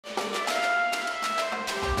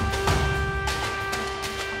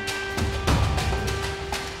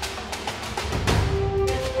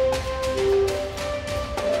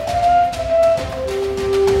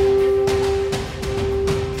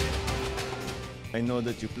I know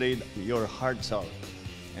that you played your hearts out,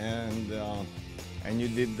 and you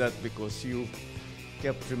did that because you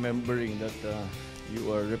kept remembering that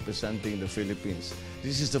you are representing the Philippines.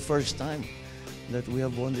 This is the first time that we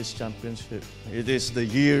have won this championship. It is the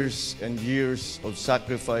years and years of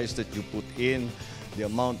sacrifice that you put in, the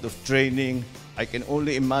amount of training. I can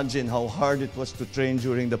only imagine how hard it was to train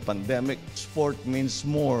during the pandemic. Sport means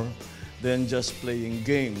more than just playing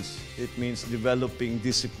games. It means developing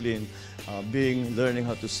discipline, learning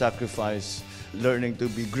how to sacrifice, learning to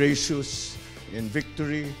be gracious in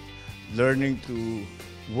victory, learning to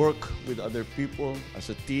work with other people as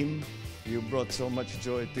a team. You brought so much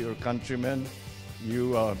joy to your countrymen.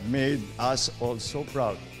 You made us all so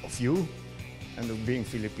proud of you and of being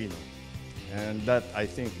Filipino. And that, I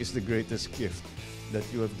think, is the greatest gift that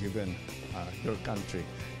you have given your country.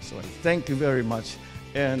 So I thank you very much,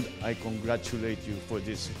 and I congratulate you for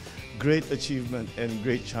this great achievement and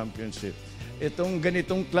great championship. Itong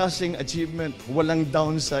ganitong klaseng achievement, walang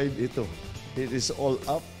downside ito. It is all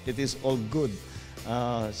up, it is all good.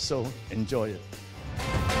 So enjoy it.